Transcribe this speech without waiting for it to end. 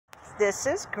This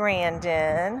is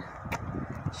Grandon.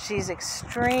 She's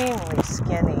extremely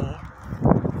skinny,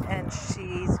 and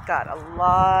she's got a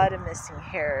lot of missing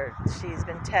hair. She's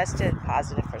been tested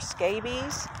positive for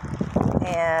scabies,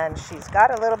 and she's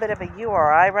got a little bit of a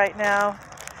URI right now.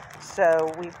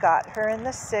 So we've got her in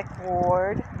the sick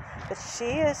ward, but she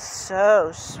is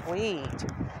so sweet.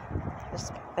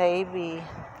 This baby,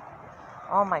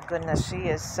 oh my goodness, she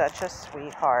is such a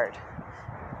sweetheart.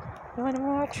 You want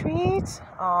more treats?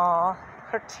 Aw,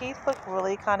 her teeth look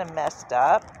really kind of messed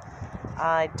up.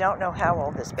 I don't know how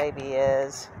old this baby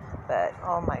is, but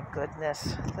oh my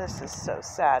goodness, this is so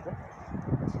sad.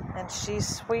 And she's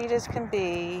sweet as can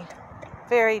be,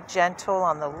 very gentle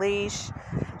on the leash.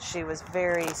 She was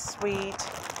very sweet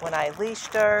when I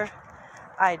leashed her.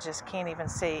 I just can't even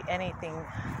say anything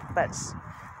but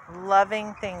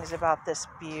loving things about this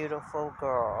beautiful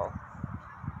girl.